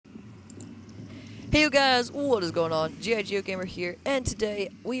Hey you guys, what is going on? GI Gamer here, and today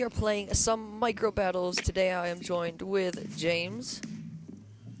we are playing some micro battles. Today I am joined with James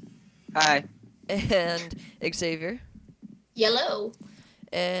Hi. and Xavier. Yellow.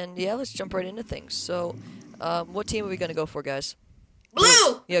 And yeah, let's jump right into things. So, what team are we gonna go for, guys?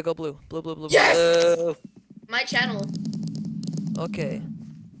 Blue! Yeah, go blue. Blue, blue, blue, blue. Yes! My channel. Okay.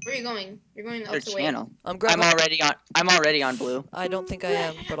 Where are you going? You're going Your up the way. channel. I'm I'm already on blue. I don't think I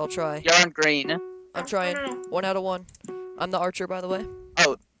am, but I'll try. You're on green. I'm trying. No. 1 out of 1. I'm the archer, by the way.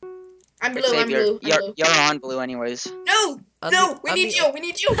 Oh, I'm blue, Xavier, I'm blue. you're on blue anyways. No! We need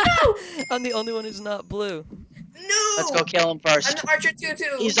you! No! I'm the only one who's not blue. No! Let's go kill him I'm first. the archer too.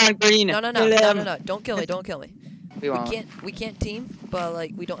 He's on green. No. Kill him. Don't kill me, don't kill me. We won't. We can't team, but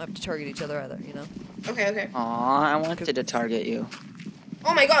like we don't have to target each other either, you know? Okay. Aw, I wanted to target you.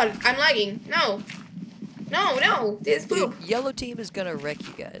 Oh my god, I'm lagging. No. This is poop. Dude, yellow team is gonna wreck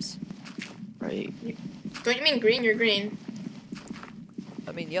you guys. Right. Don't you mean green? You're green.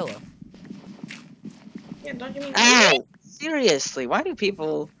 I mean yellow. Yeah, don't you mean green? Ow! Seriously, why do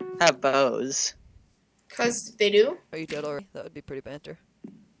people have bows? Because they do. Are you dead already? That would be pretty banter.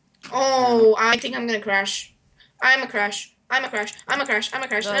 Oh, I think I'm gonna crash. I'm a crash. No, No,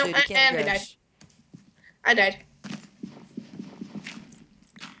 dude, you can't and crash. I died.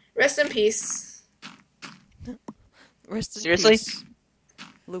 Rest in peace. Rest in Seriously? peace,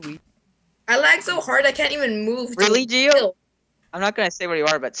 Louis. I lag so hard I can't even move. to Really, Gio? kill. I'm not gonna say where you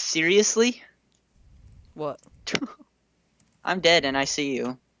are, but seriously? What? I'm dead and I see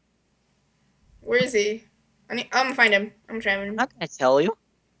you. Where is he? I'm gonna find him. I'm trying I'm him. not gonna tell you.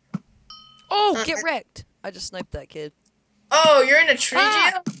 Oh, get wrecked! I just sniped that kid. Oh, you're in a tree,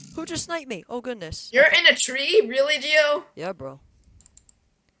 Ah! Gio? Who just sniped me? Oh goodness. You're in a tree? Really, Gio? Yeah, bro.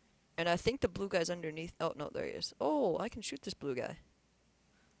 And I think the blue guy's underneath. Oh no, there he is. Oh, I can shoot this blue guy.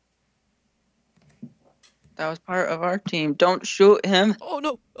 That was part of our team. Don't shoot him. Oh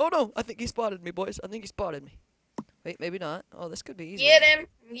no! Oh no! I think he spotted me, boys. I think he spotted me. Wait, maybe not. Oh, this could be easy. Get him.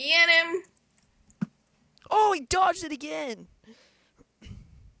 Get him. Oh, he dodged it again.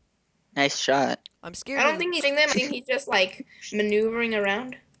 Nice shot. I'm scared. I don't think he's shooting them. I think he's just like maneuvering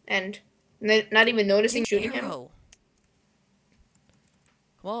around and not even noticing shooting him. Arrow.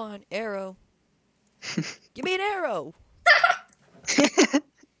 Come on, arrow. Give me an arrow.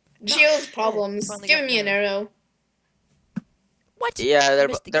 Gio's problems. Finally Give got me an arrow. arrow. What? Yeah, they're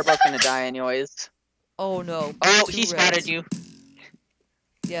Missed they're again. both gonna die anyways. Oh no. Oh, Two he reds. spotted you.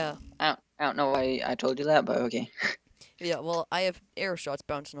 Yeah. I don't know why I told you that, but okay. Yeah, well, I have arrow shots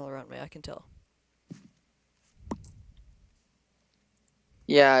bouncing all around me, I can tell.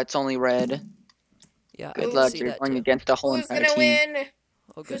 Yeah, it's only red. Yeah, I Good can luck, see you're that going too. against the whole Who's entire gonna team. win?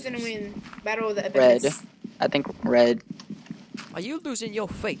 Oh, Who's gonna goodness. win? Battle of the Red. Epicus. I think red. Are you losing your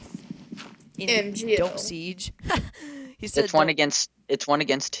faith in MGO. Don't Siege? He said It's one don't-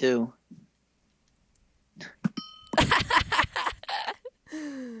 against two.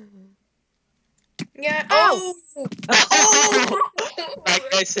 Yeah. Oh! Oh! Like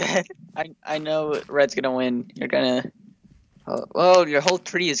I said, I know red's gonna win. You're gonna. Oh, your whole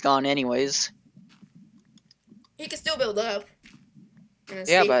tree is gone anyways. He can still build up. And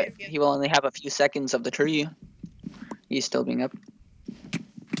Yeah, save but it. he will only have a few seconds of the tree. He's still being up.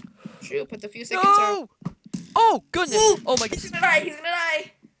 True, but the few seconds are. No! Oh, goodness! Ooh, Oh my He's god. gonna die. He's gonna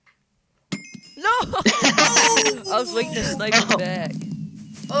die. No! I was waiting to snipe him No. back.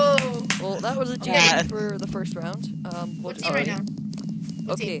 Oh. Well, that was a Yeah. GG for the first round. What is team right it? now?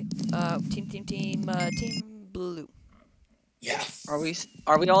 What Okay, team blue. Yes. Are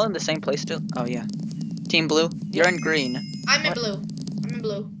we all in the same place still? Oh yeah. Team blue. You're in green. I'm in What? blue. I'm in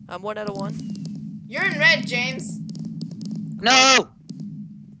blue. I'm 1 out of 1. You're in red, James. No.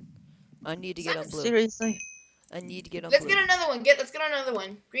 I need to get on blue. Seriously. I need to get on Let's blue. get another one. Let's get another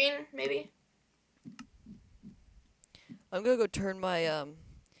one. Green, maybe. I'm gonna go turn my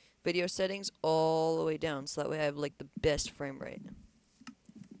video settings all the way down so that way I have like the best frame rate.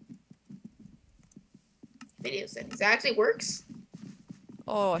 Video settings. That actually works.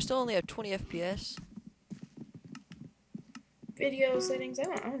 Oh, I still only have 20 FPS. Video settings. I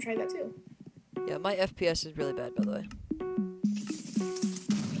want to try that too. Yeah, my FPS is really bad, by the way.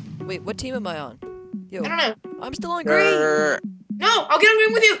 Wait, what team am I on? Yo, I don't know. I'm still on green. Grrr. No, I'll get on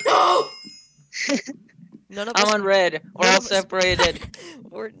green with you. No. None of I'm us. on red. We're none all of us- separated.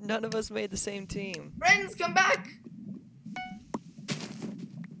 None of us made the same team. Friends, come back.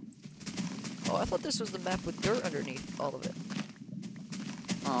 Oh, I thought this was the map with dirt underneath all of it.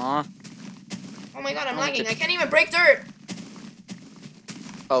 Aw. Oh my god, I'm Oh, lagging. it's I can't even break dirt.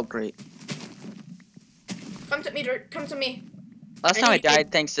 Oh great. Come to me, dirt. Come to me. Last I time I need to-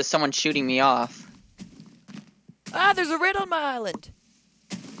 died thanks to someone shooting me off. Ah, there's a red on my island.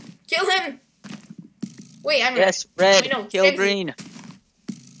 Kill him. Wait, I'm Yes, red. Wait, no, Kill Samsy. green.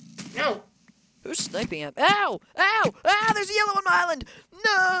 No. Who's sniping at? Ow! Ow! Ah! There's a yellow on my island. No!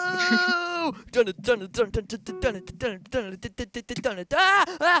 Ah!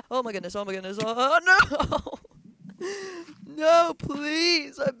 Oh my goodness! Oh my goodness! Oh no! No,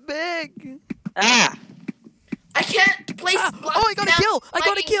 please! I beg. Ah! I can't place blocks Oh, I got a down kill! I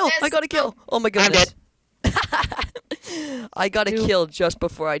got a flying kill! I nests. got a kill! Oh my I'm goodness! dead. I got a kill just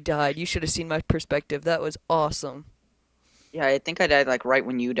before I died. You should have seen my perspective. That was awesome. Yeah, I think I died like right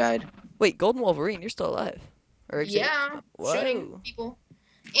when you died. Wait, Golden Wolverine, you're still alive. Or Yeah, Whoa. shooting people.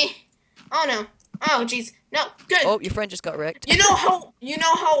 Oh no. Oh jeez. No. Good. Oh, your friend just got wrecked. You know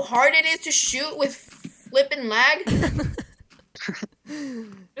how hard it is to shoot with flippin' lag.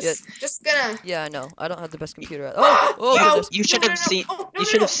 Just gonna. Yeah, I know. I don't have the best computer. Ah! Oh No! goodness. You should No, have no, no. seen. Oh, no, You no,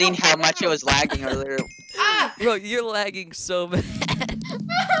 should no, have seen no, how no, much no. it was lagging earlier. Ah! Bro, you're lagging so bad.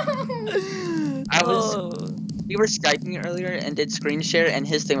 I was. Oh. We were Skyping earlier and did screen share, and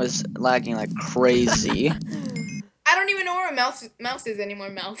his thing was lagging like crazy. I don't even know where mouse is anymore.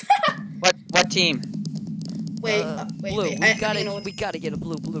 Mouse. What team? wait, Blue. wait. We I gotta, think I know we gotta get a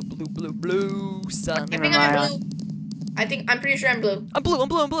blue, son. I think I'm blue. I'm pretty sure I'm blue. I'm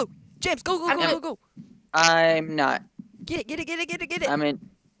blue. James, go. I'm not. Get it. I'm in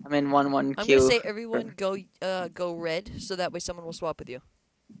 1-1 I'm queue. gonna say everyone go red, so that way someone will swap with you.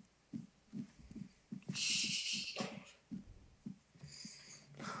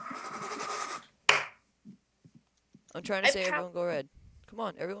 I'm trying to say everyone go red. Come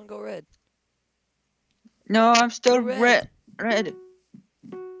on, everyone go red. No, I'm still Red. red.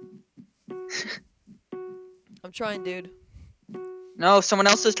 I'm trying, dude. No, someone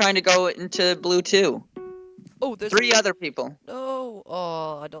else is trying to go into blue too. Oh, there's 3 other people. No.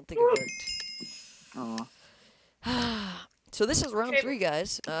 Oh, I don't think it worked. Oh. So this is round Okay. 3,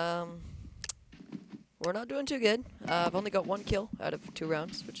 guys. We're not doing too good. I've only got 1 kill out of 2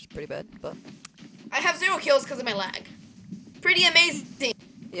 rounds, which is pretty bad. But I have 0 kills because of my lag. Pretty amazing.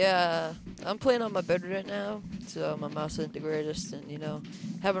 yeah, I'm playing on my bed right now, so my mouse isn't the greatest, and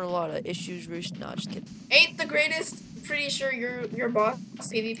having a lot of issues. Nah, just kidding. Ain't the greatest. Pretty sure you're boss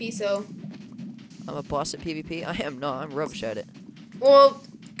PvP. So I'm a boss at PvP. I am not. I'm rubbish at it. well,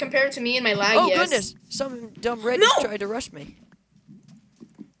 compared to me and my lag, Oh yes. goodness! Some dumb red No! just tried to rush me.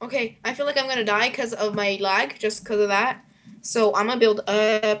 Okay, I feel like I'm gonna die because of my lag, just because of that. So I'm gonna build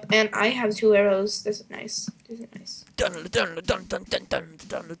up, and I have 2 arrows. This is nice. Dun, dun, dun, dun, dun, dun,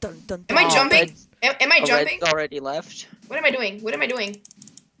 dun, dun, dun, Am I dun. jumping? Am I Oh, jumping? red's already left. What am I doing? What am I doing?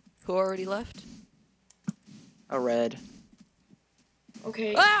 Who already left? A red.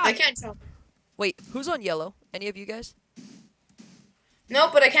 Okay, Ah! I can't jump. Wait, who's on yellow? Any of you guys?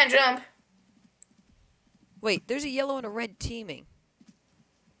 Nope, but I can't jump. Wait, there's a yellow and a red teaming.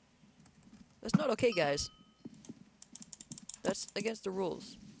 That's not okay, guys. That's against the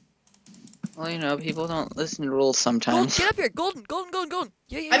rules. Well, you know, people don't listen to rules Golden, sometimes. get up here! Golden!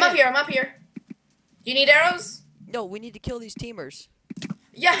 Yeah. I'm up here. You need arrows? No, we need to kill these teamers.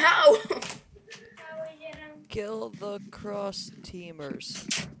 Yeah, how? Kill the cross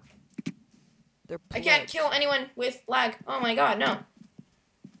teamers. They're I can't plebs. kill anyone with lag. Oh my god, no.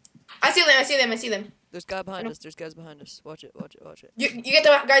 I see them. There's guys behind us. Watch it. You get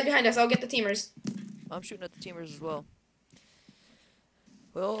the guys behind us. I'll get the teamers. I'm shooting at the teamers as well.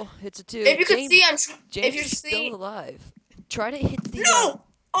 Well, it's a 2. If you could James, see, James if you is see. still alive. Try to hit the... No!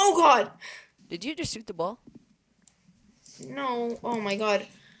 Oh god! Did you just shoot the ball? No. Oh my god.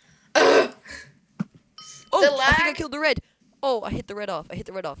 Ugh. Oh, The I think I lag- killed the red. Oh, I hit the red off.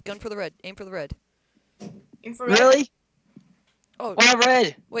 Gun for the red. Aim for the red. Infrared. Really? Oh, Why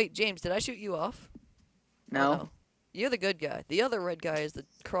red? wait, James, did I shoot you off? No. Oh, You're the good guy. The other red guy is the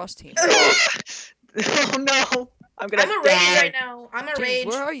cross team. Oh no! I'm gonna I'm a die. rage right now. I'm a James, rage.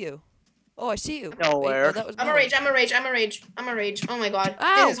 where are you? Oh, I see you. Nowhere. Wait, no, that was I'm a Melon. rage. Oh my god.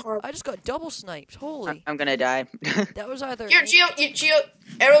 Ow! This is horrible. I just got double sniped. Holy. I'm gonna die. That was either... Here, Geo,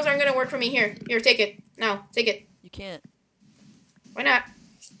 arrows aren't gonna work for me. Here, take it. Now, take it. You can't. Why not?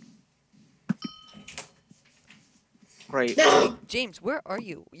 Great. No! James, where are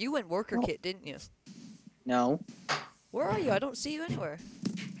you? You went worker kit, didn't you? No. Where are you? I don't see you anywhere.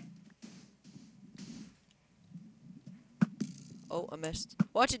 Oh, I missed.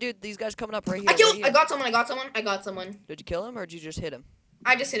 Watch it, dude. These guys coming up right here. right here. I got someone. Did you kill him or did you just hit him?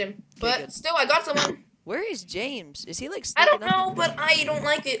 I just hit him. But good. still, I got someone. Where is James? Is he like I don't sneaking up? know, but I don't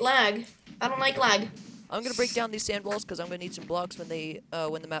like it lag. I don't like lag. I'm gonna break down these sand walls because I'm gonna need some blocks when the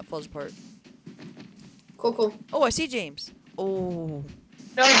map falls apart. Cool. Oh, I see James. Oh.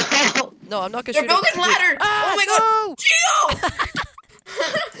 No. No, I'm not gonna They're shoot building it. ladder. Ah, Oh my no! god. Geo!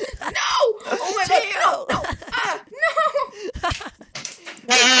 No! Oh my god. No! No! Ah!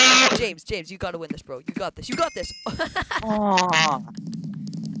 No! James, you gotta win this, bro. You got this. You got this. Aw.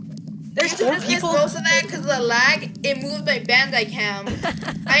 There's You four just missed people. most of that because of the lag. It moved my Bandai cam.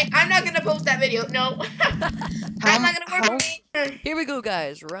 I'm not gonna post that video. No. That's not gonna work for me. Here we go,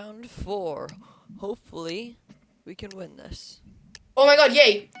 guys. Round 4. Hopefully, we can win this. Oh my god,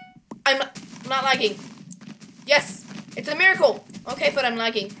 yay. I'm not lagging. Yes. It's a miracle. Okay, but I'm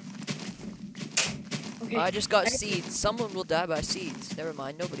lagging. Okay. I just got seeds. Someone will die by seeds. Never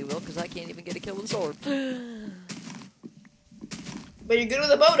mind, nobody will, because I can't even get a kill with a sword. But you're good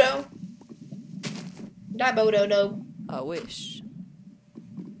with a Bodo. Die Bodo, no. I wish.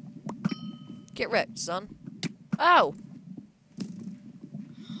 Get wrecked, son. Ow!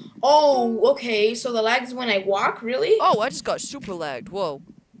 Oh, okay. So the lag is when I walk, really? Oh, I just got super lagged. Whoa.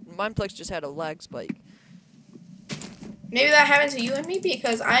 Mineplex just had a lag spike. Maybe that happened to you and me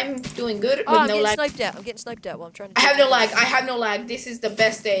because I'm doing good with Oh, I'm no getting lag. sniped at. I'm getting sniped at while I'm trying to... I have no lag. I have no lag. This is the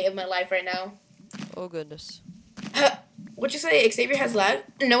best day of my life right now. Oh, goodness. What'd you say? Xavier has lag?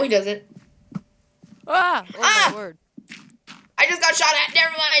 No, he doesn't. Ah! Oh, my word. I just got shot at.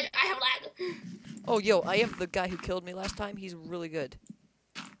 Never mind. I have lag. Oh, yo, I am the guy who killed me last time. He's really good.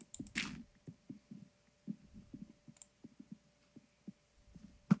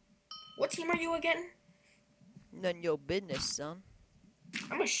 What team are you again? None of your business, son.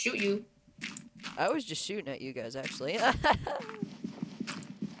 I'm gonna shoot you. I was just shooting at you guys, actually. I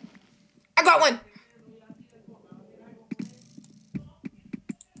got one.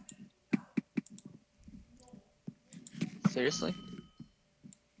 Seriously?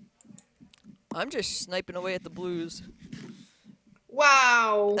 I'm just sniping away at the blues.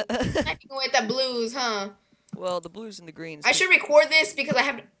 Wow. Sniping away at the blues, huh? Well, the blues and the greens. I should record this because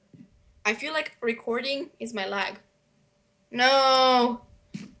I feel like recording is my lag. No.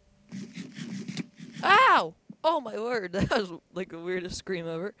 Ow! Oh my word, that was like the weirdest scream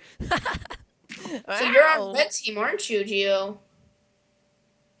ever. So you're on red team, aren't you, Gio?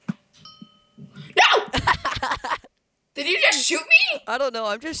 No! Did you just shoot me? I don't know,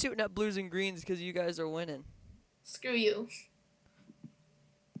 I'm just shooting at blues and greens because you guys are winning. Screw you.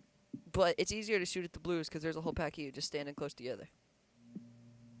 But it's easier to shoot at the blues because there's a whole pack of you just standing close together.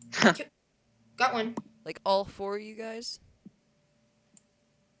 Got one. Like all 4 of you guys.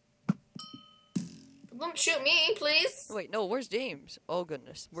 Don't shoot me, please. Wait, no, where's James? Oh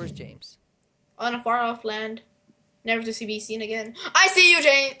goodness, where's James? On a far off land. Never to be seen again. I see you,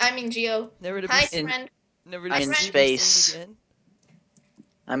 Jane. I mean, Gio. Never to be Hi, seen. friend. Never I'm to in be space. seen again.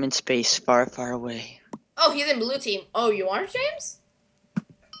 I'm in space, far, far away. Oh, he's in blue team. Oh, you are, James?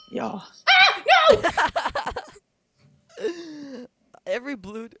 Yeah. Ah, no! Every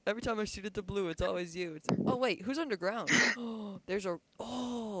time I shoot at the blue, it's always you. Oh wait, who's underground? Oh, there's a.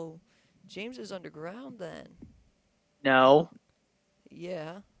 Oh, James is underground then. No.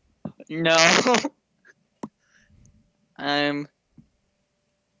 Yeah. No. I'm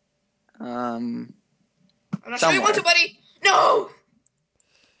I'm not sure you want to, somewhere. buddy. No!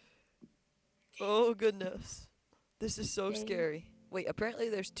 Oh goodness, this is so Okay. scary. Wait, apparently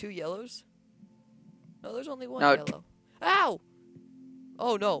there's 2 yellows. No, there's only 1 No. yellow. Ow!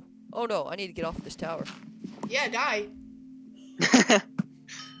 Oh no! Oh no! I need to get off this tower. Yeah, die.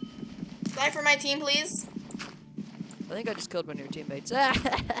 Die for my team, please. I think I just killed one of your teammates.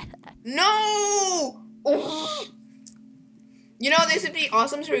 No! Oof. You know, this would be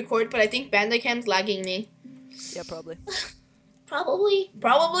awesome to record, but I think Bandai Cam's lagging me. Yeah, probably. Probably.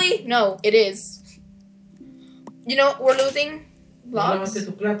 Probably? No, it is. You know, we're losing vlogs.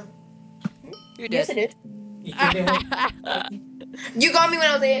 You're Yes, I dead. did. You got me when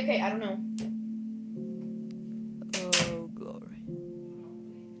I was AFK. I don't know. Oh glory!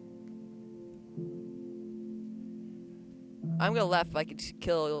 I'm gonna laugh if I could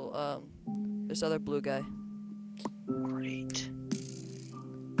kill this other blue guy. Great.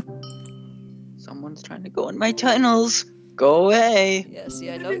 Someone's trying to go in my tunnels. Go away. Yeah, see,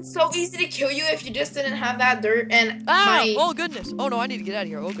 I It would know. have been so easy to kill you if you just didn't have that dirt and Ah! my... Oh goodness! Oh no, I need to get out of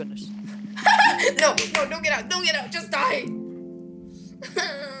here. Oh goodness! No, don't get out. Don't get out. Just die.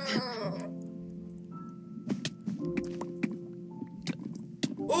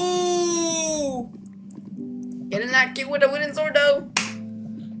 Ooh! Get in that kick with a wooden sword, though.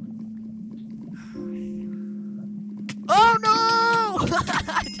 Oh no!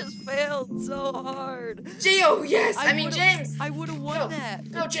 I just failed. failed so hard. Gio, yes. I mean would've- James. I would have won Go.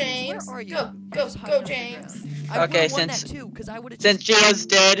 that. Go, James. Where are you? Go, You're go, just go, hiding James. underground. I Okay, would've won since- that too, because I would have Since just. Gio's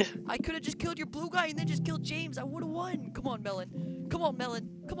dead. I could have just killed your blue guy and then just killed James. I would have won. Come on, Melon. Come on, Melon.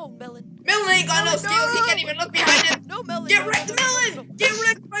 Come on, Melon. Melon ain't got no Melon, skills. He no! can't even look behind him. No, Melon. Get no, wrecked, no, no, no, Melon. no, no. Get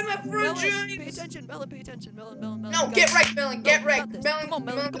wrecked by my friend Melon, pay James. attention. Melon, pay attention. Melon, Melon, Melon. No, you get got wrecked, Melon. Get this. wrecked. This. Melon, Come on,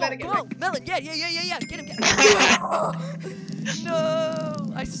 Melon. Melon's Come about on, to get come wrecked. on. Melon, yeah. Get him, get him.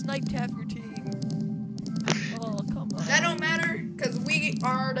 No, I sniped half your team. Oh, come on. That don't matter, cause we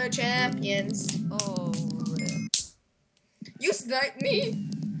are the champions. Oh, rip. You sniped me.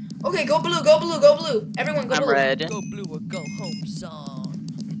 Okay, go blue, go blue, go blue. Everyone go I'm blue. red. Go blue or go home song.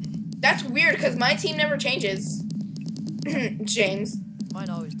 That's weird, cause my team never changes. James. Mine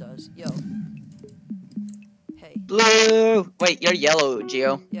always does. Yo. Hey. Blue. Wait, you're yellow,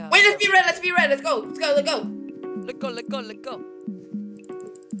 Gio. Yeah. Wait, let's be red. Let's be red. Let's go. Let's go. Let's go. Let go.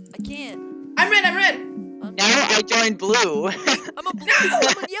 I can't. I'm red. I'm red. I'm, Now I joined blue. I'm a blue.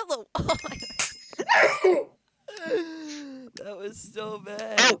 I'm a yellow. Oh my god. That was so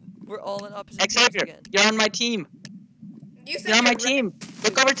bad. Oh. We're all in opposite teams Xavier, again. you're on my team. You said You're on my you're red. team.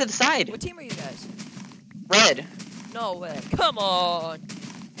 Look over to the side. What team are you guys? Red. No way. Come on.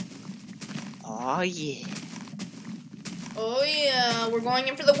 Oh yeah. Oh yeah, we're going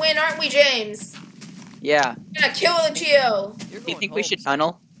in for the win, aren't we, James? Yeah. We're gonna kill Gio. You're Do going you think home, we should so-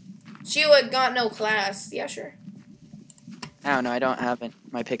 tunnel? Gio had got no class. Yeah, sure. I don't know. I don't have it.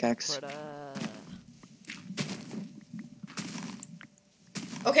 My pickaxe. But,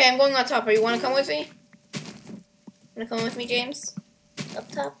 Okay, I'm going on top. Are you wanna come with me? Wanna come with me, James? Up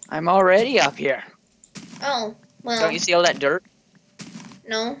top. I'm already up here. Oh, well. Don't you see all that dirt?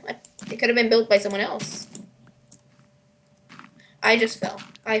 No, it could have been built by someone else. I just fell.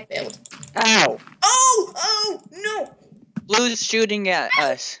 I failed. Ow! Oh no! Blue's shooting at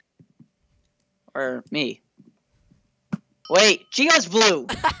us. Or me. Wait, Gio's blue.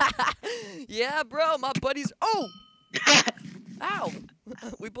 yeah, bro. My buddies. Oh. Ow.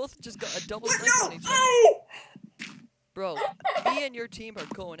 We both just got a double snipe on each other. Oh! Bro, me and your team are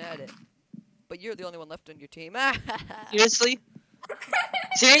going at it. But you're the only one left on your team. Seriously?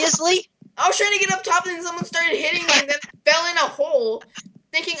 Seriously? I was trying to get up top and then someone started hitting me and then I fell in a hole,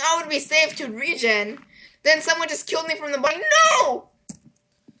 thinking I would be safe to regen. Then someone just killed me from the bottom. No!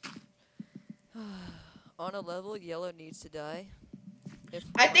 On a level, yellow needs to die. If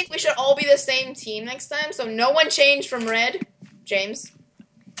I think we should all be the same team next time, so no one change from red. James.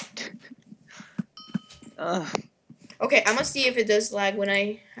 Ugh. Okay, I'm gonna see if it does lag when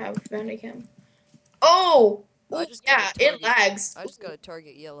I have Bandicam. Oh! I just Yeah, gotta it target- lags. I just gotta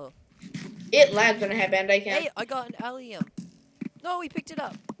target yellow. It lags when I have Bandicam. Hey, I got an allium. No, he picked it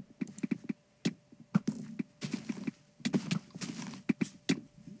up.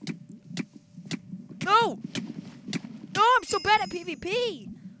 No! No, I'm so bad at PvP!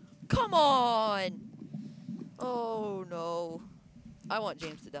 Come on! Oh no. I want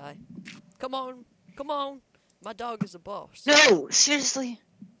James to die. Come on, come on. My dog is a boss. No, seriously?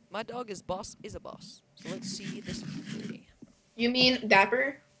 My dog is a boss. So let's see this movie. You mean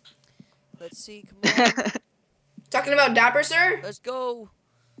Dapper? Let's see, come on. Talking about Dapper, sir? Let's go.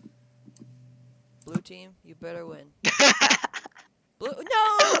 Blue team, you better win. Blue,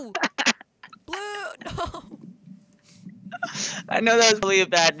 no! Blue, no! I know that was really a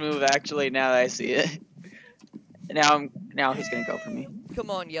bad move, actually, now that I see it. Now he's gonna go for me. Come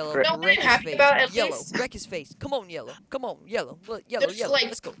on, yellow. Correct. No, we're Wreck his happy face. about at Yellow, least- wreck his face. Come on, yellow. Come on, yellow. Look, yellow, There's yellow. like-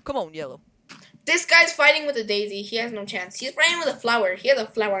 Let's go. Come on, yellow. This guy's fighting with a daisy. He has no chance. He's fighting with a flower. He has a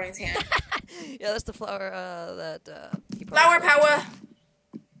flower in his hand. Yeah, that's the flower that he probably Flower stole. power.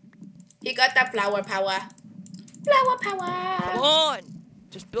 He got that flower power. Flower power. Come on!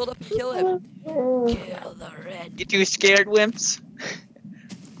 Just build up and kill him. Kill the red. You too scared, wimps?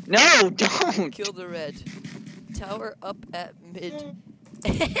 No, don't! Kill the red. Tower up at mid.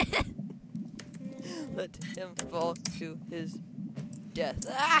 Let him fall to his death.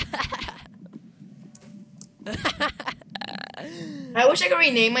 I wish I could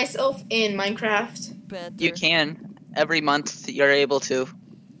rename myself in Minecraft. Panther. You can. Every month you're able to.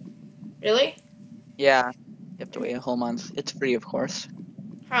 Really? Yeah. You have to wait a whole month. It's free, of course.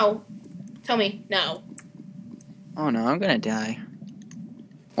 How? Tell me now. Oh no, I'm gonna die.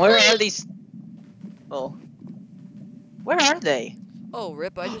 Where are these? Oh. Where are they? Oh,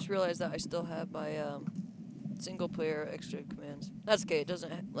 rip, I just realized that I still have my single player extra commands. That's okay, it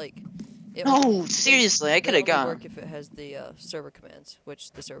doesn't, it No, seriously, I could have it'll only gone. work if it has the server commands,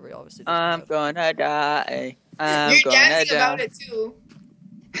 which the server obviously I'm doesn't gonna die. I'm You're gonna dancing die. about it too.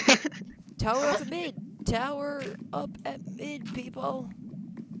 have. Tower up at mid! Tower up at mid, people!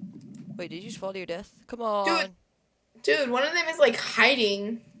 Wait, did you just fall to your death? Come on. Dude, one of them is like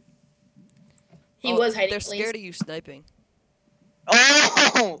hiding. He was hiding. They're at scared least. of you sniping.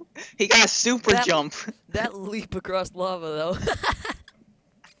 Oh, he got a super That- jump. That leap across lava, though.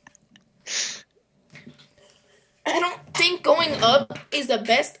 I don't think going up is the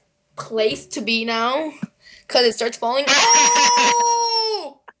best place to be now, cause it starts falling.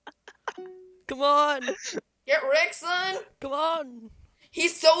 Oh! Come on. Get wrecked, son. Come on.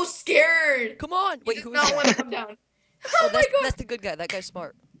 He's so scared. Come on. He Wait, does who is not that? want to come down. Oh, Oh my god! that's the good guy. That guy's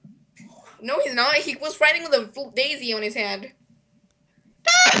smart. No, he's not. He was fighting with a daisy on his hand.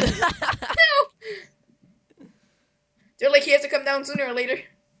 No. They're like he has to come down sooner or later.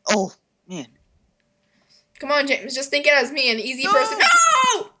 Oh man. Come on, James. Just think it as me, an easy No! person.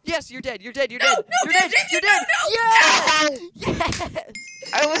 No! Yes, you're dead. You're dead. You're No, dead. no, You're James, dead. You're James, dead. no, Yes! No! Yes!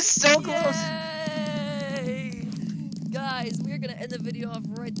 I was so close. Yay! Guys, we're gonna end the video off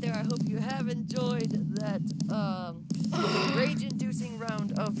right there. I hope you have enjoyed that rage-inducing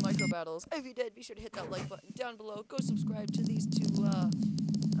round of micro battles. If you did, be sure to hit that like button down below. Go subscribe to these two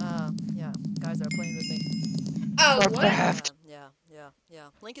yeah, guys that are playing with me. Oh, what? Warcraft. Yeah.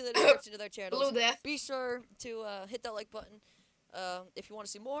 Link in the description to their channels. Blue Death. Be sure to hit that like button if you want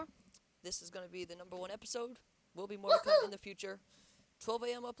to see more. This is going to be the #1 episode. Will be more to come in the future. 12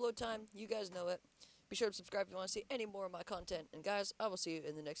 a.m. upload time. You guys know it. Be sure to subscribe if you want to see any more of my content. And guys, I will see you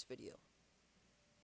in the next video.